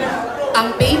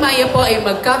 ang PayMaya po ay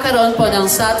magkakaroon po ng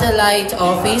satellite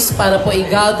office para po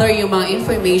i-gather yung mga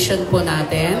information po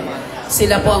natin.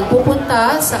 Sila po ang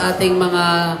pupunta sa ating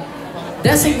mga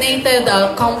designated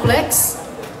complex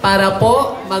para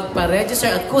po magpa-register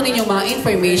at kunin yung mga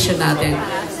information natin.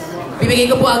 Bibigay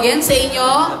ko po again sa inyo,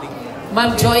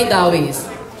 Ma'am Joy Dawis.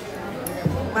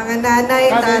 Mga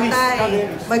nanay, tatay,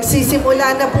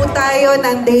 magsisimula na po tayo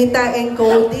ng data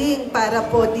encoding para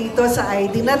po dito sa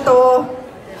ID na to.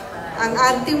 Ang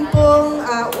ating pong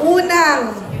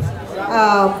unang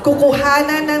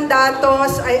kukuhanan ng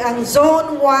datos ay ang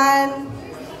Zone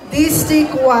 1,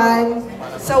 District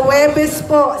 1, sa Webes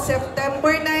po,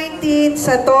 September 19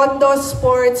 sa Tondo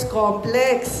Sports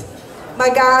Complex.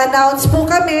 Mag-a-announce po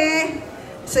kami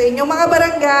sa inyong mga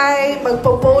barangay,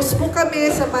 magpo-post po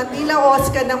kami sa Manila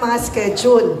OSCA ng mga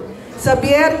schedule. Sa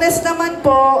Biyernes naman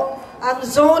po, ang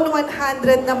Zone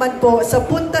 100 naman po sa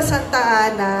Punta Santa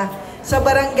Ana, sa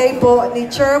barangay po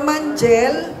ni Chairman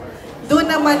Jel.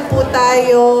 Doon naman po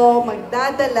tayo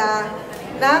magdadala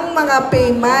ng mga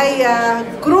PayMaya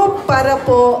group para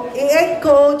po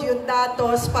i-encode yung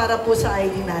datos para po sa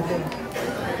ID natin.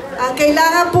 Ang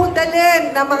kailangan pong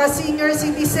dalhin ng mga senior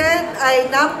citizen ay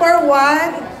number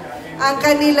 1, ang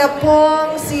kanila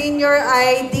pong senior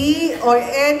ID or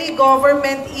any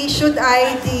government-issued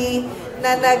ID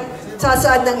na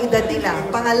nagsasaad ng edad nila.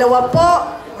 Pangalawa po,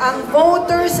 ang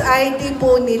voter's ID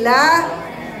po nila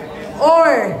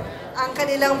or ang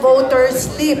kanilang voter's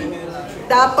slip.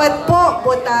 Dapat po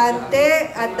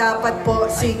botante at dapat po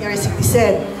senior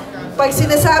citizen. Pag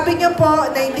sinasabi niyo po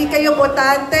na hindi kayo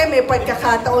botante, may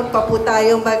pagkakataon pa po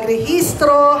tayong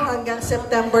magrehistro hanggang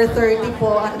September 30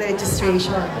 po ang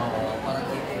registration.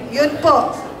 Yun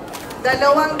po.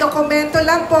 2 dokumento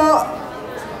lang po.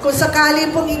 Kung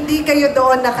sakali pong hindi kayo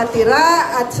doon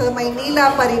nakatira at sa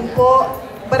Maynila pa rin po,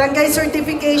 barangay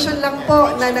certification lang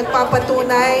po na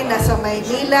nagpapatunay na sa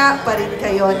Maynila pa rin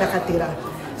kayo nakatira.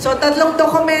 So 3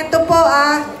 dokumento po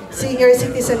senior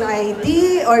citizen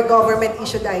ID or government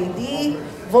issued ID,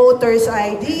 voter's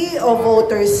ID o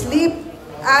voter's slip,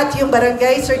 at yung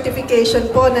barangay certification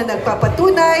po na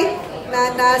nagpapatunay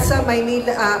na nasa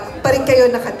Maynila pa rin kayo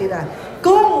nakatira.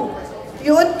 Kung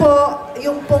yun po,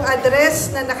 yung pong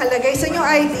address na nakalagay sa inyong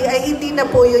ID ay hindi na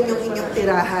po yun yung inyong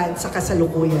tirahan sa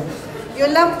kasalukuyan.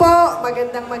 Yun lang po,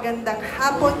 magandang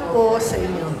hapon po sa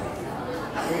inyo.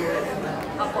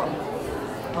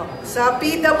 Sa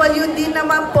PWD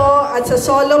naman po at sa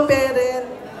solo parent,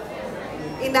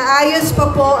 inaayos pa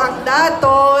po ang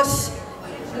datos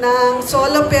ng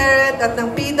solo parent at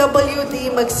ng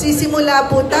PWD. Magsisimula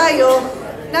po tayo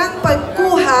ng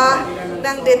pagkuha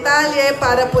ng detalye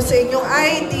para po sa inyong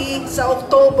ID sa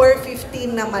October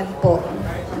 15 naman po.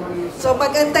 So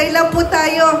magantay lang po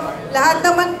tayo. Lahat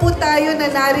naman po tayo na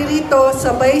naririto,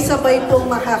 sabay-sabay pong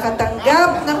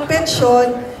makakatanggap ng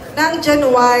pensyon ng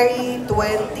January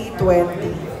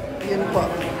 2020. Yun po.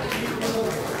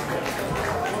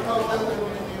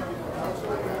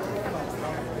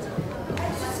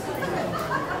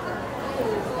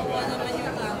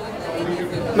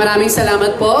 Maraming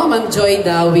salamat po, Ma'am Joy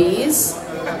Dawis.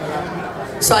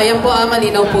 So ayan po,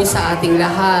 malinaw po sa ating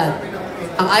lahat.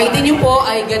 Ang ID niyo po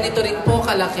ay ganito rin po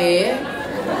kalaki.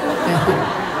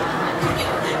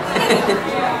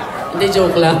 Hindi,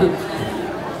 joke lang.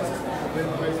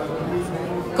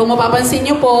 Kung mapapansin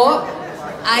niyo po,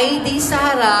 ID sa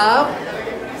harap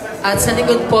at sa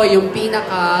likod po yung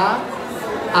pinaka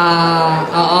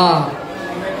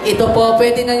ito po,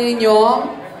 pwede na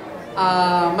ninyong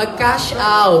mag-cash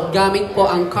out gamit po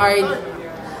ang card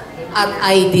at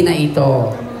ID na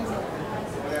ito.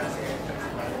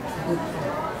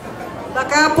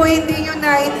 Baka po hindi nyo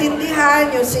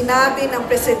naintindihan yung sinabi ng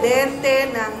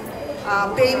presidente ng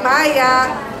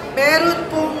PayMaya. Meron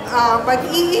pong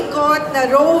mag-iikot na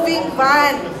roving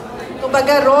van,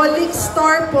 kumbaga rolling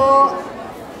store po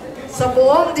sa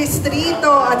buong distrito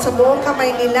at sa buong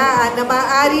Kamaynilaan na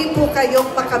maaari po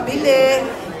kayong makabili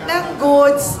ng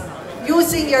goods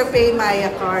using your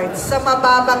PayMaya cards sa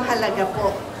mababang halaga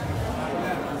po.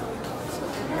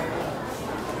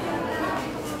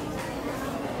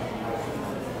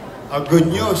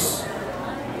 Good news.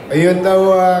 Ayun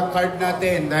daw card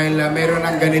natin dahil meron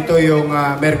ng ganito yung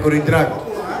mercury drug.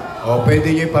 O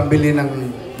pwede nyo ipambili ng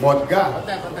vodka,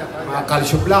 mga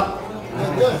calcium block,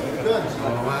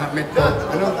 mga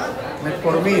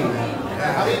metformin.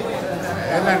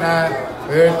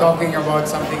 We're talking about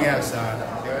something else.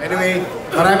 Anyway,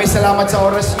 maraming salamat sa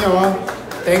oras nyo.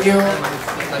 Thank you.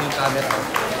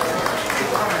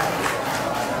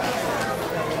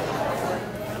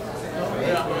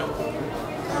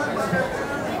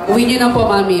 Uwi niyo na po,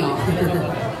 mami, oh.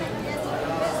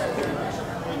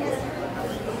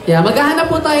 Yeah,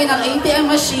 maghahanap po tayo ng ATM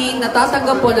machine na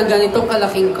tatanggap po ng ganitong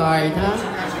kalaking card, ha?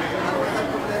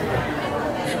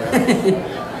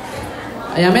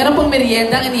 Ayan, meron pong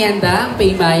meriendang inienda, ang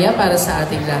Paymaya para sa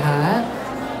ating lahat.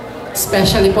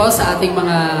 Especially po sa ating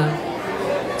mga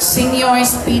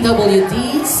seniors,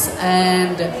 PWDs,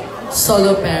 and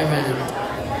solo parent.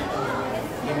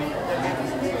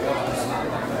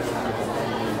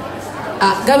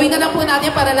 Gawin na lang po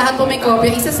natin para lahat po may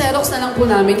kopya. Isa-xerox na lang po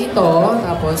namin ito.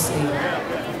 Tapos,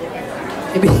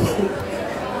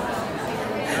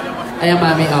 ayan,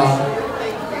 mami, oh.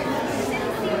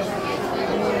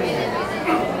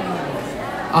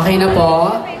 Okay na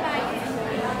po.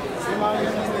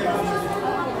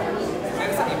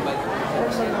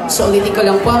 So, ulitin ko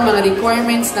lang po ang mga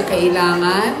requirements na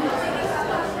kailangan.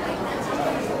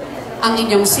 Ang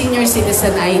inyong senior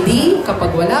citizen ID,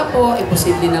 kapag wala po,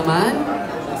 posible naman.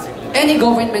 Any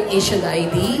government issued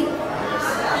ID,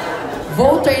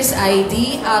 voter's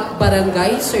ID, at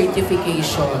barangay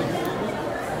certification.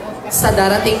 Sa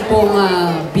darating pong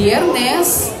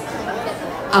Biyernes,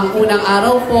 ang unang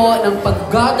araw po ng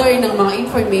pag-gather ng mga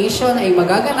information ay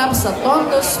magaganap sa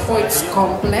Tondo Sports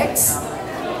Complex,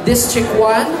 District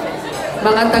 1,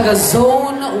 mga taga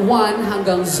Zone 1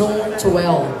 hanggang Zone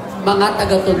 12. Mga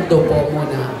taga-Tondo po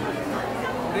muna.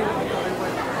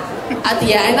 At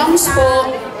i-announce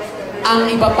po ang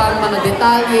iba pang mga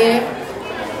detalye.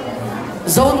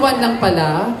 Zone 1 lang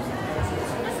pala.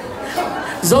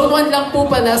 Zone 1 lang po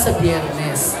pala sa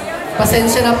Biyernes.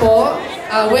 Pasensya na po.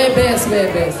 Webes.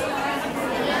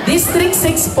 District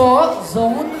 6 po,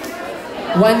 Zone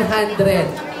 100.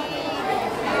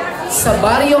 Sa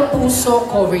Barrio Puso,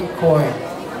 Covered Court.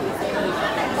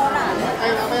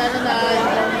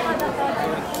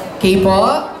 Okay po?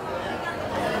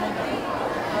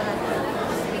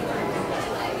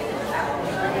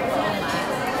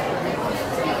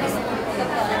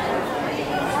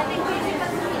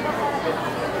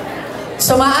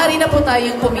 So, maaari na po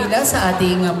tayong pumila sa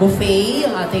ating buffet,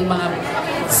 ang ating mga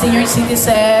senior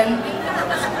citizen,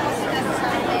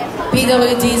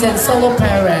 PWDs, and solo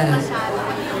parents.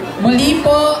 Muli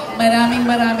po,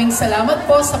 maraming salamat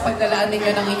po sa paglalaan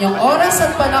ninyo ng inyong oras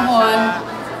at panahon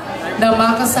na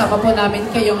makasama po namin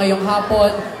kayo ngayong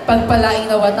hapon. Pagpalaing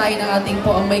nawa tayo ng ating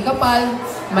po ang may kapal.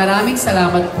 Maraming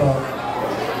salamat po.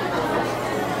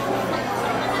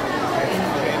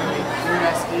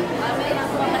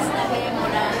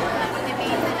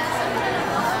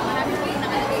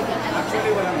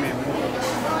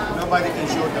 Nobody can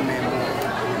show the memo.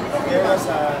 There was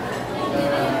a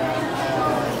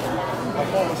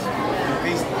post on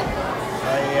Facebook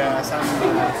by some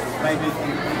private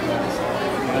individuals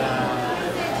na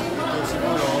ito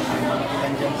siguro may mga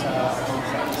ilan dyan sa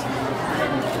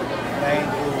trying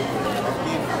to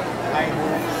give high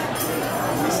hopes,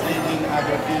 misleading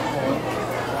other people,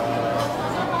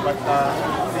 but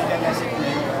realistic na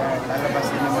yung lalabas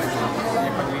din naman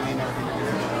yung paglili ng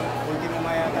Pilipinas. Ultimo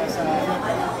mayata sa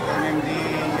MMD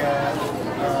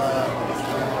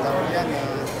tawag yan,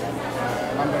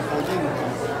 number 14.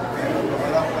 Pero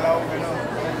wala akong gano'n.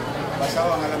 Basta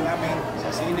ang alam namin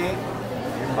sa sine,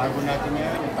 yung bago natin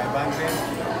ngayon, yung 500,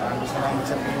 maraming salamat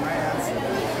sa Paymaya.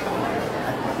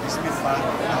 At mag-dismiss pa.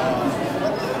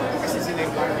 Kasi sila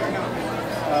yung parang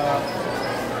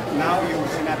now yung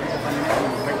sinabi ko kanina,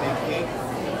 yung birthday cake,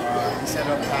 instead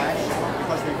of cash,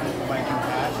 because we've been providing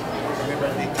cash, may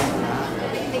birthday cake na.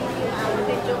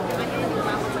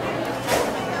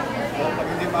 Pag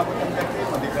hindi maabot ang birthday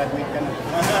mo, di-graduate ka na.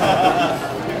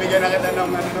 Bibigyan na kita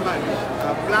ng ano naman,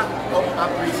 plaque of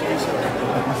appreciation.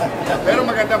 Pero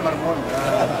maganda, marmol.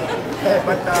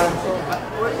 But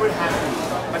we're happy.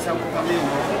 Masama kami,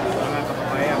 mga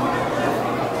kababayan, mga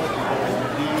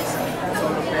PWDs,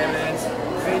 solo parents,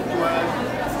 grade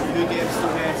 12, UDF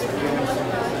students, UDF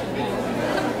students.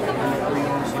 Ano po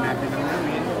yung sinabi lang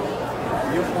namin,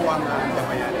 yung po ang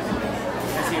kabayanan.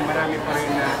 Kasi marami pa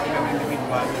rin na ilang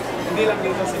individual, hindi lang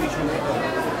dito sa mission ito,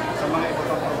 sa mga iba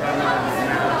pang programa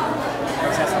na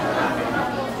nagsasama namin.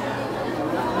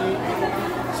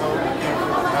 So,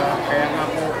 kaya nga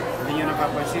po, hindi nyo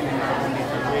nakapansin,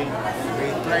 dito, we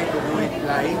try to do it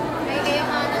live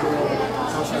through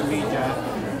social media,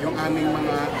 yung aming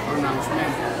mga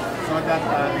announcement, so that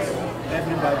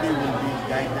everybody will be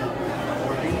guided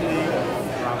accordingly,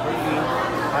 properly,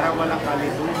 para walang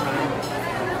kalituhan.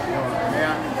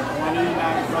 Kaya kung ano yung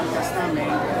broadcast namin,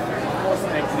 most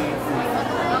likely,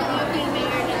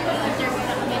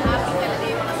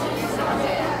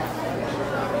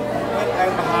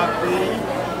 I'm happy.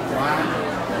 One,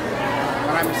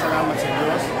 maraming salamat sa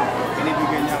Diyos.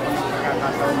 Binibigyan niya ako ng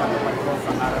pagkakataon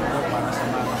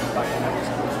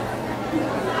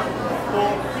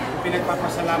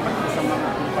pinagpapasalamat ko sa mga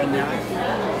kumpanya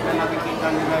na nakikita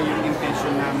nila yung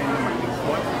intention namin na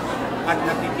maglingkod at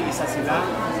nakitiisa sila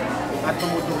at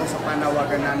tumutugon sa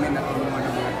panawagan namin na tulungan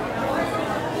ng mga tao.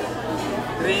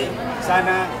 3.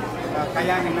 Sana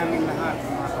kayanin namin lahat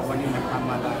mga kawani ng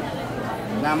pamahalaan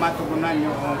na matugunan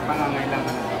yung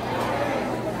pangangailangan ng tao.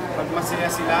 Pag masaya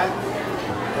sila,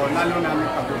 o lalo namin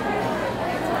pagtutulungan.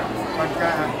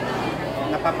 Pagka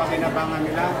napapakinabangan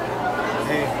nila,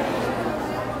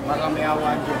 baka may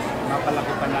awa ang Diyos,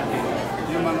 mapalaki pa natin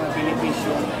yung mga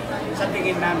benepisyo sa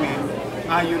tingin namin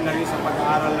ayon na rin sa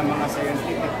pag-aaral ng mga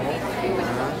scientifico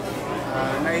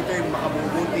na ito'y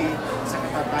makabubuti sa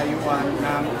katatayuan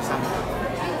ng isang tao.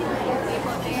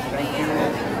 Thank you.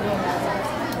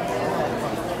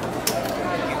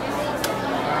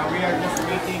 We are just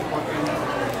waiting for the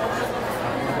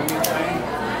meantime.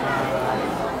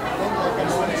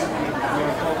 We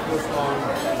are focused on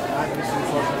addressing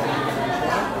social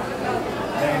communication.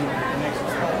 Then the next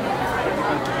step,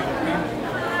 political development.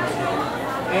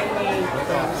 Any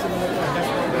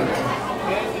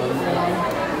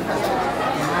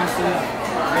massive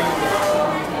railways,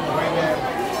 whether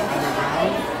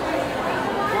underground,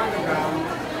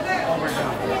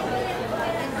 overground.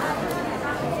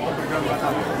 Overground ba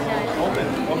tama?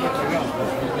 Overground.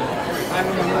 Ano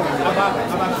naman? Above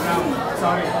ground.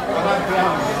 Sorry, above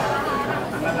ground.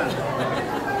 Ano na?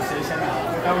 Isa na.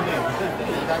 Ikaw din.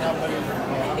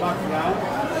 Above ground.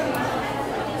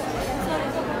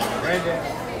 Whether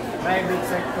private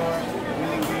sector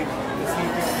will engage the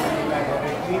city of Manila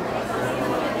directly,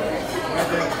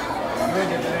 whether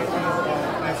directly or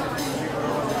necessarily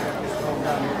because this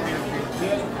program will be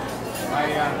built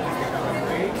via technical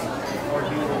ways or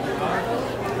DOR.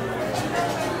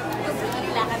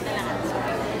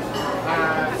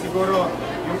 Siguro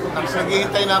yung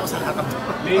Naghihintay na ako sa harap.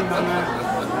 may mga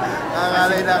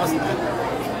Nangangalay na ako sa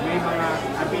may mga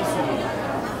abiso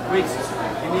which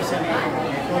initially I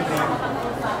told them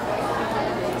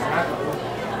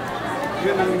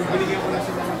yun ang binigyan ko na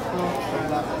sila ng ito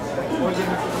order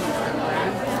na ito ng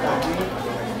brand study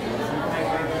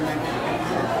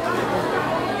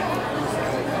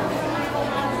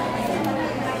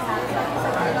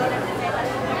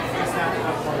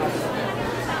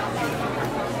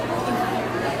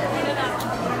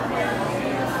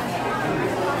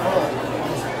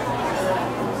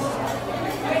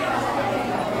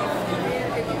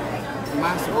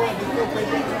masuk dito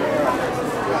pwede.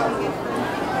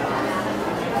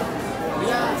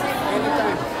 Yeah,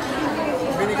 anytime.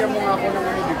 Binigyan mo nga ako ng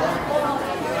ano, di ba?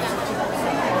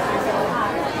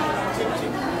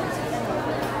 Chip.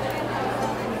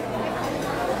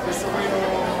 Gusto ko yung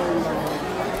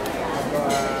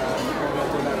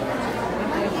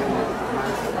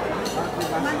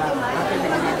natin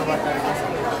yung ginagawa tayo kasi.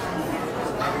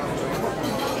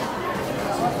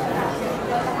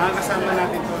 Mga kasama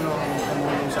natin ito nung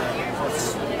tumulong sa akin.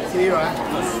 See you, ha?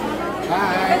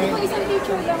 Bye! Pwede po isang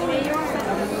picture lang.